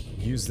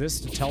 Use this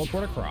to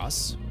teleport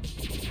across.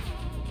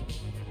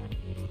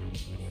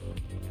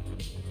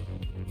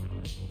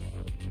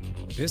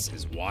 This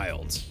is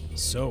wild.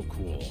 So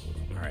cool.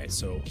 All right,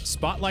 so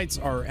spotlights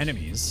are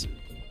enemies.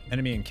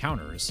 Enemy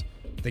encounters.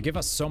 They give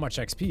us so much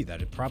XP that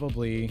it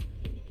probably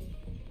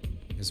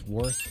is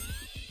worth...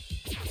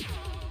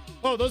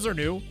 Oh, those are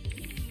new.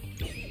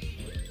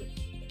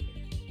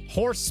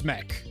 Horse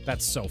mech.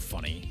 That's so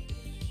funny.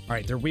 All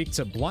right, they're weak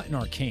to blunt and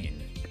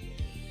arcane.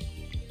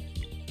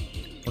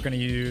 We're gonna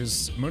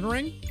use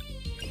Moonring.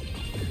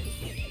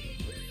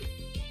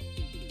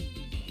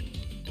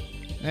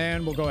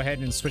 And we'll go ahead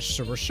and switch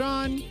to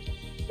Roshan.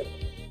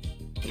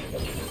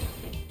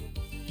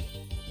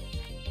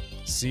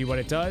 See what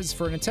it does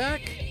for an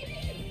attack.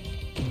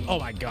 Oh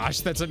my gosh,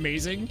 that's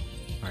amazing.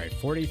 All right,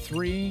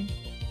 43.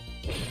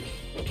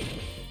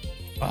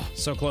 Oh,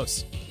 so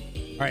close.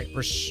 All right,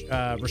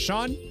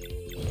 Roshan.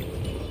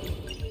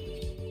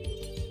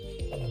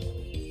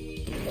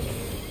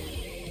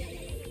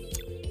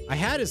 I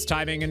had his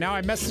timing and now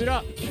I messed it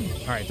up.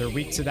 All right, they're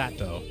weak to that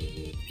though.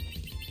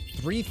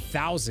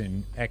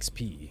 3,000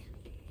 XP.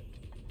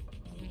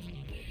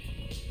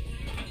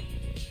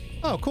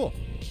 Oh, cool.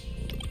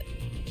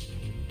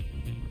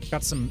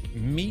 Got some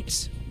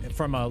meat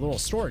from a little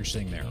storage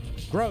thing there.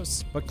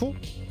 Gross, but cool.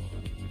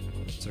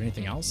 Is there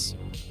anything else?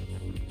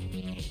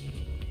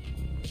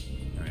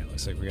 All right,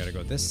 looks like we gotta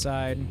go this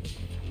side.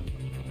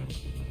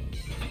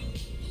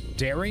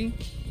 Dairy,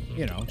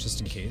 you know,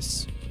 just in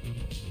case.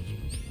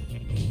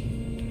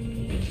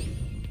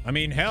 I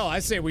mean, hell, I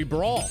say we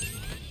brawl.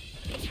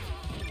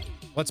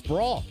 Let's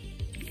brawl.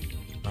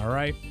 All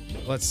right,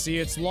 let's see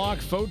its lock.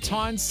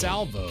 Photon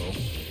Salvo.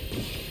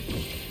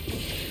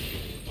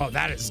 Oh,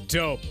 that is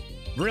dope.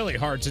 Really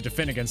hard to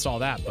defend against all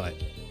that, but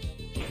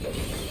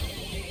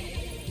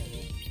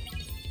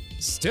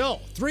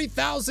still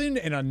 3,000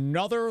 and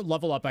another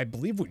level up. I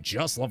believe we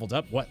just leveled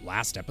up, what,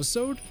 last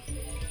episode?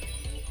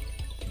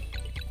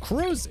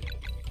 Cruising.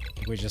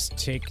 We just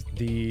take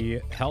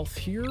the health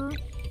here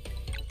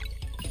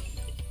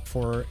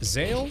for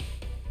Zale.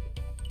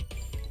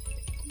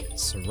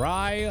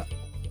 Serai,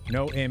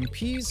 no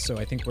MPs, so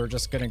I think we're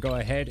just gonna go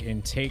ahead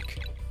and take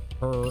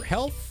her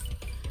health.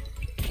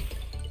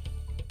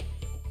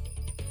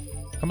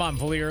 Come on,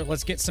 Valier,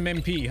 let's get some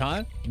MP,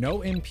 huh? No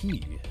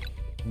MP.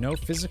 No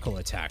physical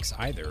attacks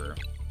either.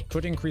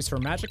 Could increase her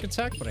magic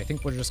attack, but I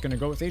think we're just gonna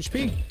go with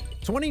HP.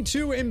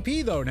 22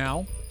 MP though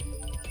now.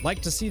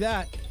 Like to see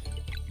that.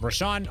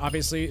 Roshan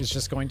obviously is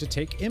just going to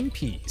take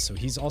MP, so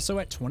he's also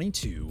at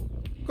 22.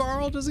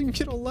 Carl doesn't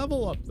get a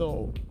level up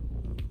though.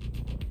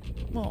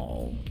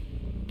 Oh.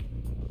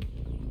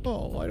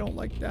 Oh, I don't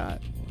like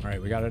that. All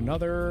right, we got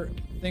another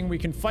thing we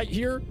can fight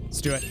here.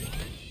 Let's do it.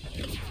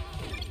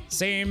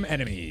 Same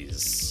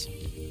enemies.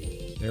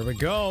 There we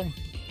go.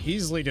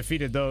 Easily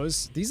defeated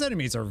those. These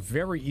enemies are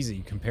very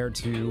easy compared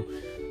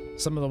to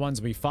some of the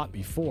ones we fought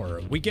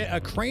before. We get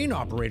a crane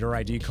operator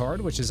ID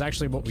card, which is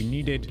actually what we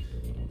needed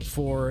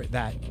for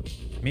that,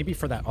 maybe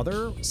for that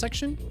other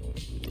section.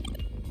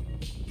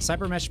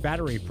 Cybermesh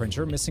battery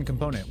printer, missing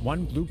component.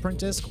 1 blueprint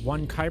disc,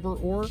 1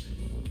 kyber ore,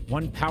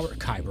 1 power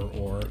kyber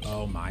ore.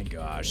 Oh my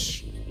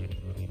gosh.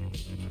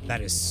 That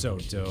is so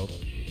dope.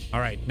 All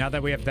right, now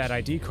that we have that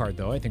ID card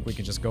though, I think we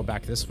can just go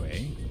back this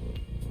way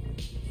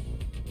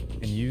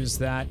and use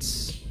that.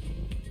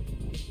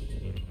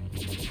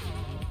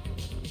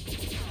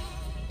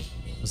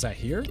 Was that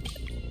here?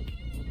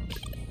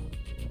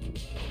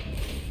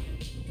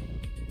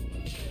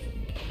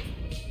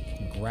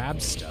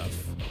 Grab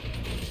stuff.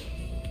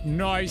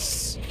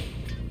 Nice.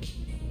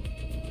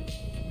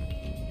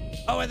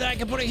 Oh, and then I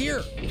can put it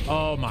here.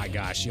 Oh my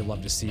gosh, you'll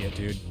love to see it,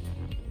 dude.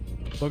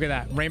 Look at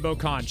that, rainbow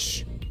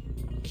conch.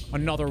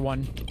 Another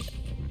one.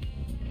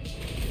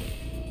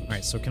 All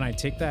right, so can I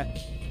take that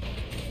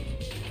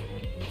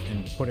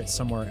and put it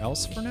somewhere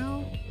else for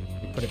now?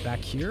 Put it back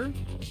here?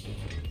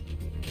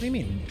 What do you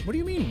mean? What do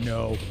you mean,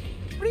 no?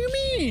 What do you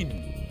mean?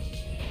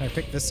 Can I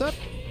pick this up?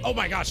 Oh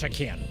my gosh, I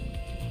can.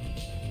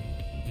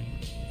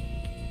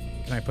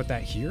 Can I put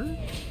that here?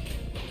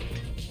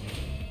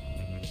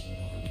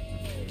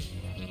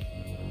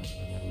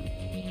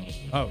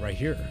 Oh, right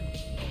here.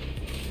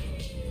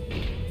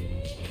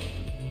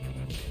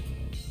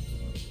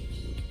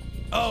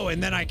 Oh,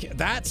 and then I can,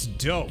 that's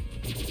dope.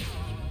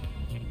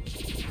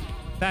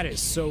 That is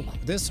so cool.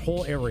 This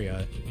whole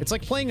area, it's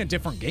like playing a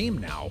different game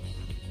now.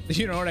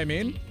 You know what I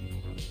mean?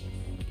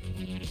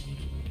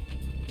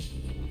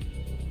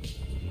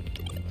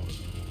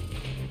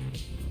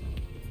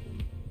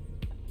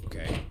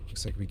 Okay,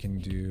 looks like we can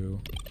do...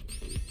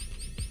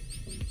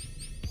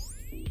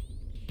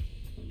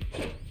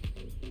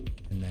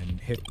 And then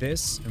hit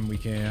this, and we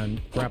can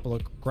grapple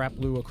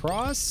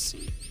across.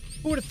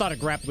 Who would have thought a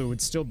grapple would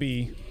still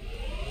be...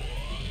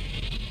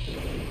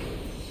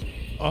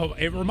 Oh,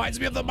 it reminds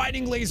me of the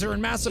mining laser in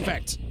Mass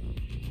Effect.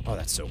 Oh,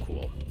 that's so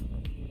cool.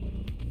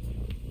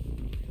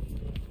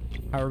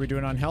 How are we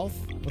doing on health?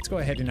 Let's go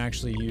ahead and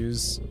actually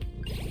use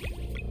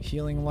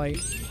healing light.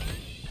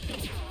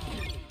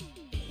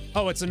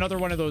 Oh, it's another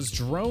one of those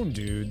drone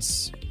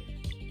dudes.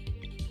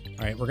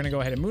 All right, we're gonna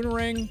go ahead and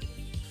Moonerang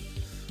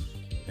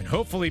and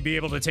hopefully be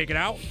able to take it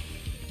out.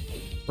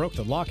 Broke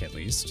the lock at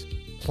least.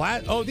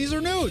 Oh, these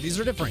are new. These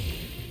are different.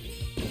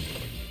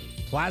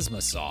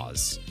 Plasma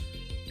saws.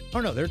 Oh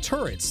no, they're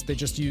turrets. They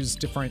just use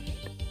different...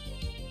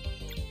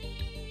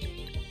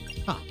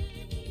 Huh.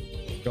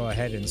 Go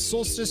ahead and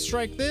Solstice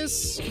Strike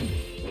this.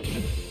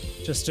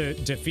 just to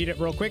defeat it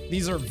real quick.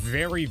 These are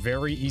very,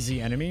 very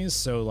easy enemies,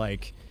 so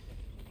like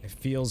it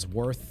feels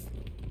worth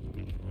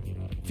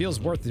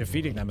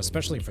defeating them,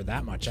 especially for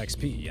that much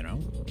XP, you know?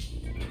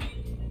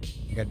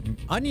 I got an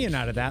onion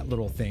out of that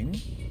little thing.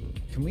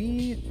 Can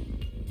we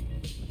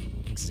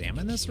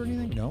examine this or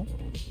anything? No.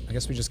 I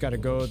guess we just got to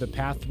go the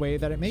pathway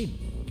that it made.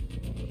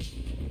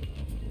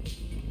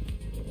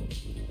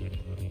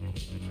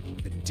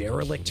 The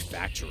derelict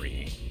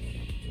factory.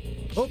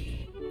 Oh,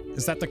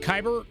 is that the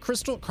Kyber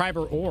crystal?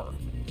 Kyber ore.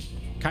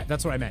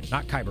 That's what I meant.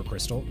 Not Kyber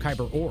crystal.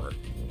 Kyber ore.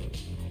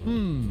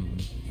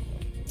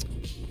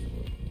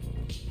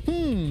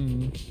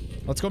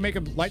 Let's go make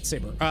a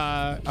lightsaber.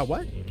 A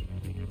what?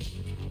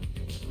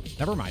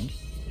 Never mind.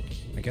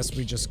 I guess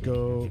we just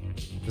go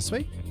this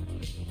way.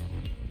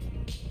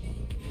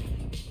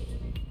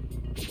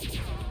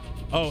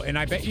 Oh, and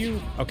I bet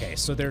you... Okay,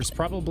 so there's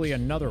probably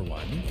another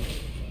one.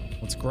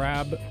 Let's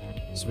grab...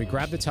 So we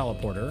grab the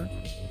teleporter.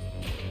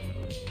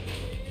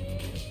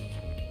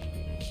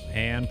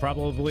 And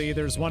probably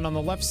there's one on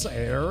the left side.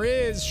 There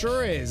is,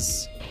 sure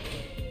is.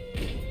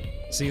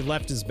 See,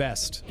 left is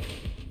best.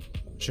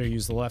 Should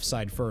use the left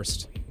side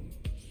first.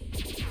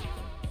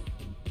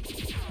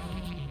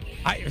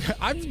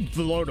 I'm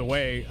blown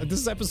away.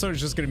 This episode is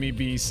just going to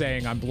be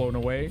saying I'm blown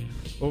away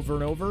over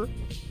and over.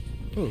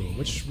 Ooh,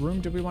 which room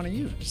do we want to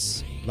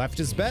use? Left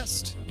is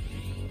best.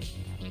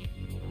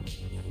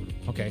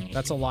 Okay,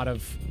 that's a lot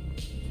of...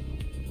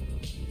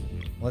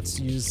 Let's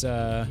use,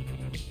 There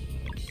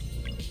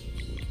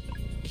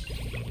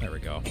we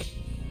go.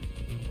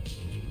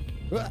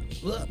 Whoa.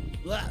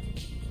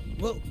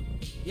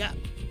 Yeah.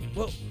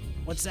 Whoa.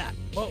 What's that?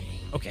 Whoa.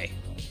 Okay.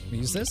 We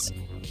use this.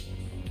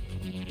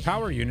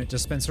 Power unit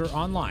dispenser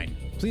online.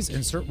 Please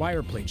insert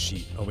wire plate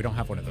sheet. Oh, we don't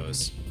have one of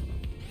those.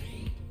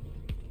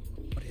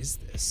 What is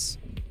this?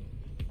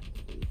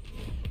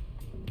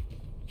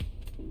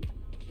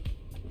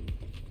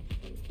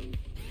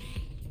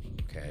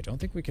 Okay, I don't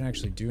think we can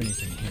actually do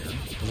anything here.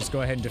 We'll just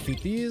go ahead and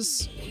defeat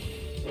these.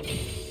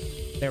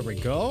 There we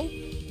go.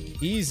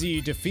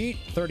 Easy defeat.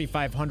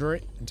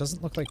 3,500. It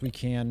doesn't look like we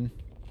can.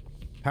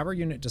 Power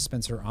unit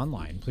dispenser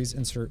online. Please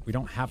insert. We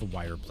don't have a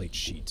wire plate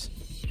sheet.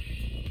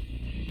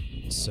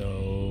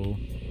 So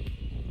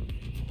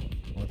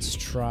let's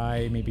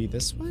try maybe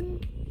this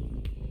one.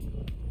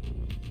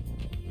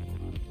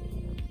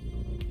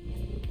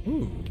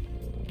 Ooh.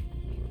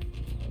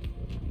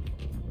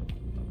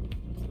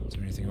 Is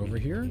there anything over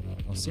here?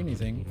 I don't see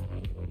anything.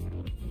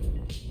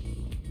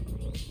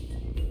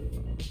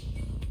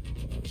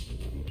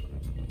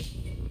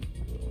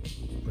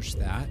 Push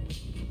that.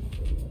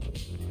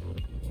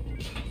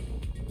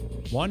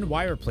 One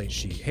wire plate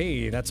sheet.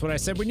 Hey, that's what I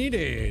said we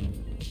needed.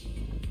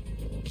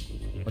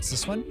 What's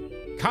this one?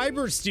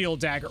 Kyber steel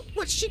dagger.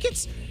 What? She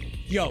gets...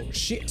 Yo,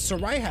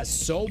 Serai has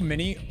so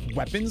many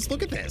weapons.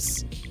 Look at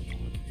this.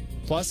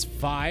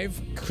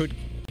 +5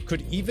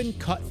 could even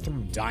cut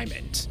through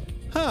diamond.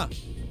 Huh.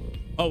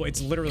 Oh,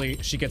 it's literally...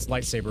 She gets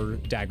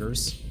lightsaber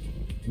daggers.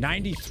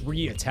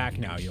 93 attack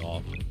now,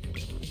 y'all.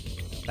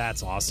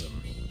 That's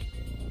awesome.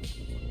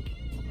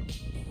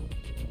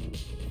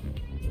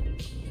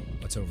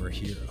 What's over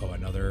here? Oh,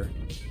 another...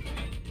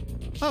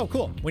 Oh,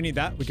 cool. We need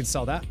that. We can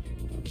sell that.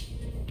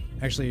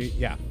 Actually,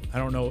 yeah. I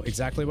don't know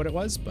exactly what it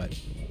was, but...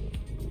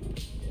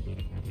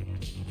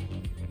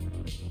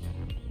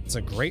 It's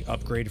a great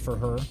upgrade for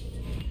her.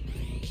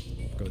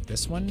 Go with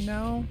this one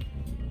now.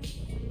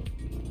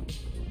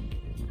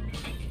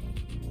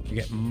 We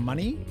get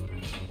money.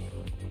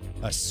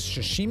 A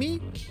sashimi.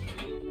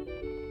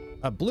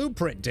 A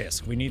blueprint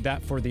disc. We need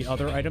that for the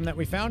other item that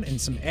we found. And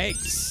some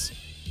eggs.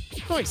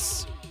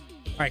 Nice.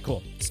 All right,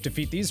 cool. Let's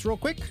defeat these real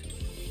quick.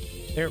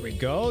 There we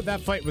go. That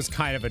fight was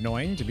kind of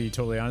annoying, to be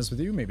totally honest with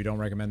you. Maybe don't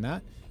recommend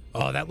that.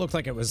 Oh, that looked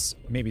like it was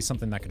maybe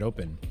something that could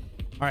open.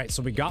 All right,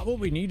 so we got what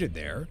we needed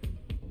there.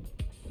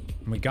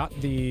 And we got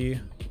the...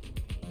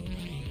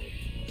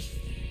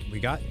 We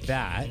got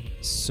that,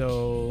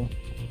 so...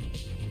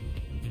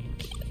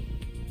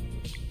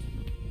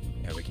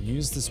 Yeah, we can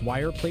use this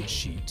wire plate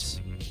sheet.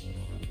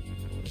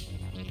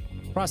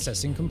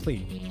 Processing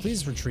complete.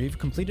 Please retrieve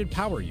completed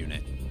power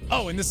unit.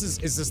 Oh, and this is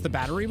this the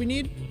battery we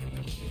need?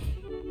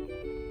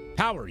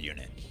 Power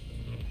unit.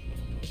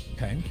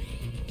 Okay.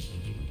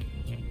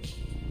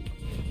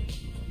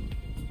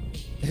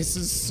 This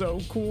is so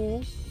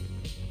cool.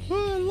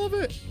 Oh, I love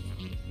it.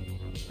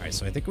 All right,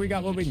 so I think we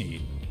got what we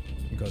need.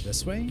 We go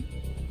this way.